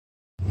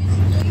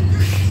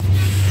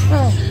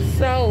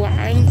So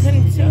I'm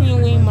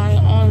continuing my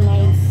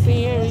online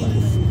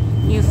series.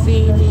 You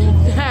see me?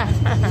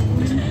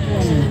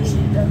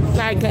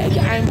 Like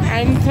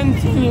I'm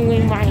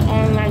continuing my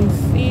online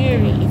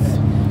series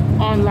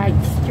on like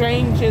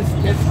strangers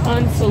just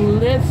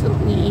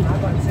unsolicitedly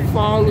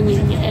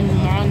following and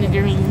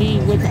monitoring me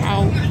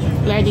without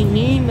letting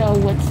me know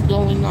what's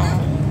going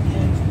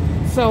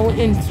on. So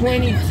in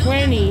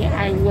 2020,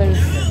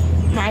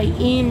 my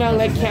email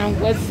account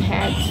was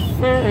hacked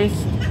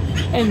first,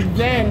 and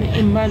then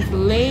a month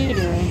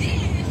later,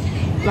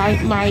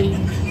 like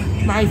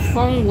my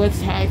phone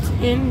was hacked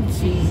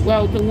into.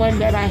 Well, the one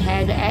that I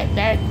had at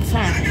that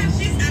time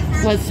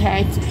was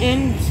hacked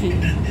into.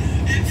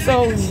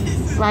 So,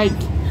 like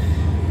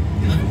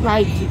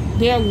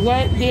there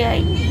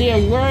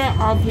were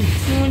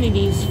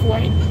opportunities for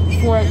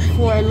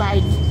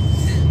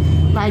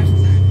like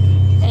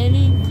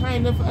any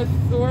kind of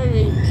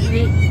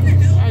authoritative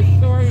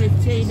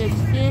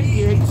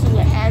figure to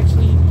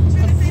actually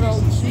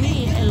approach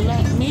me and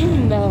let me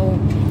know,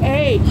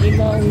 hey, you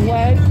know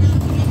what?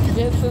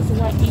 This is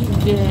what you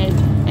did,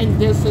 and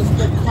this is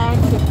the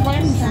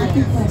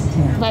consequences.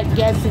 But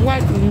guess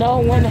what? No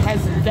one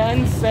has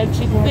done such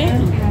a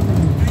thing.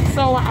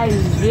 So I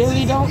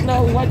really don't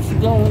know what's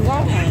going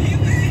on.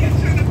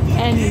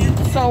 And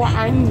so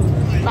I'm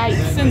like,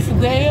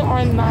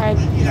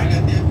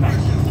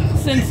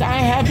 since I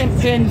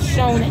haven't been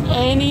shown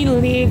any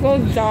legal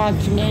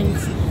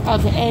documents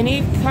of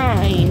any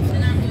kind,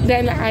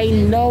 then I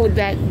know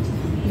that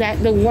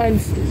the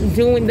ones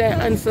doing the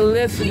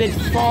unsolicited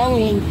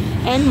following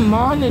and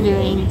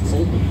monitoring,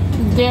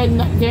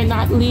 they're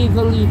not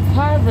legally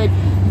covered.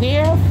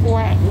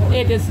 Therefore,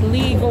 it is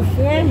legal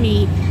for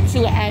me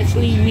to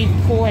actually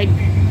report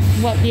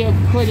what they're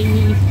putting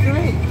me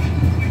through.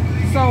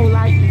 So,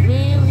 like,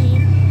 really,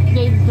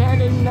 they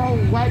better know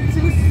what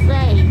to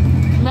say.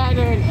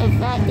 Matter of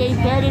fact, they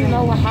better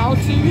know how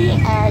to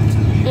react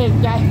if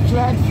that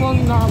dreadful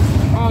knock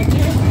on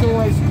their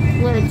doors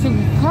were to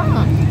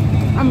come.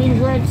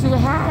 Were to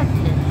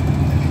happen.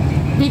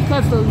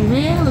 Because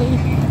really,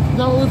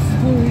 those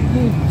who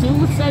do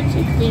such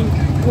a thing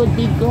would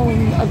be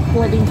going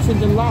according to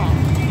the law.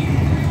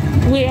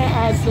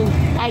 Whereas,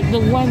 like the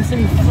ones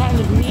in front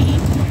of me,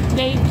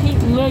 they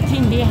keep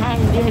looking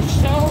behind their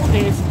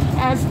shoulders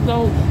as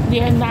though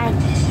they're not,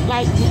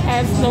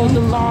 as though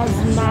the law's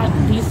not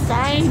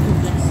beside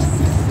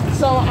them.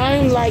 So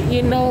I'm like,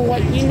 you know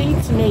what, you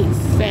need to make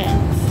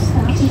sense.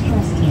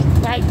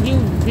 Like, you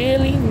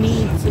really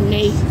need to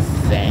make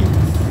sense.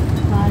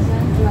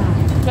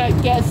 But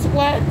guess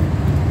what?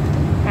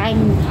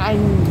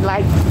 I'm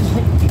like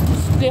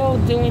still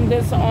doing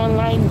this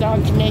online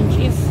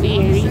documentary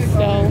series,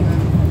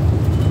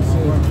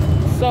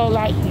 so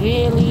like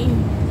really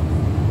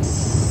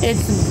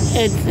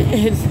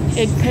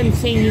it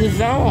continues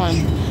on.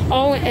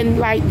 Oh, and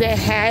like the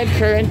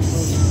hacker,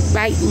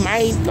 like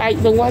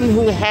the one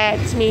who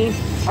hacked me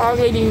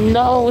already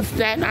knows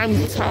that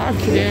I'm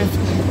talkative.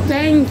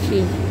 Thank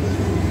you.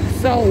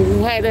 So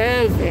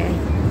whatever.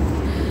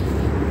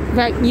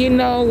 But you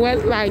know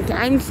what, like,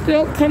 I'm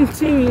still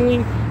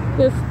continuing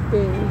this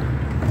thing.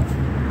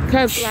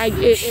 Because, like,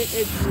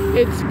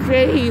 it's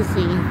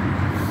crazy.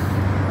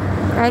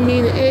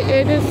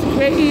 It is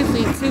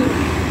crazy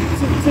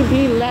to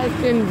be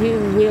left in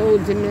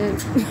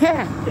bewilderment.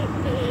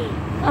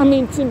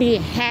 To be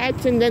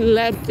hacked and then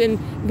left in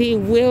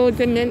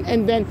bewilderment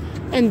and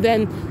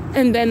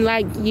then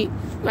like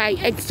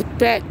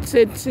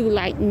expected to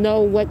like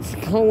know what's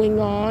going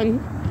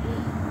on.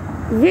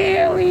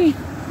 Really?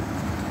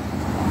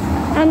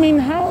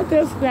 How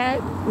does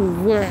that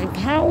work?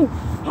 How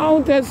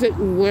does it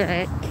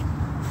work?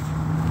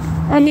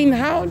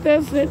 How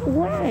does it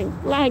work?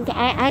 Like,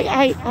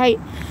 I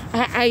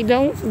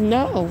don't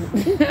know.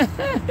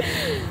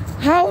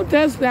 How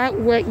does that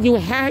work? You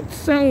hack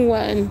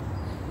someone,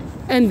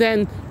 and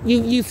then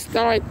you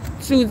start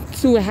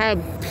to have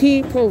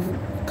people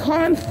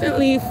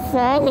constantly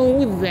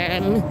follow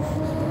them,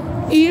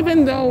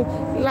 even though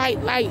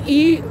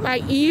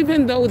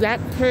even though that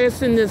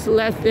person is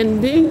left in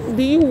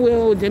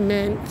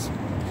bewilderment.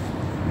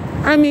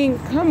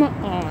 Come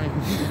on.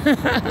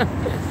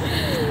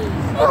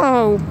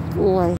 Oh boy.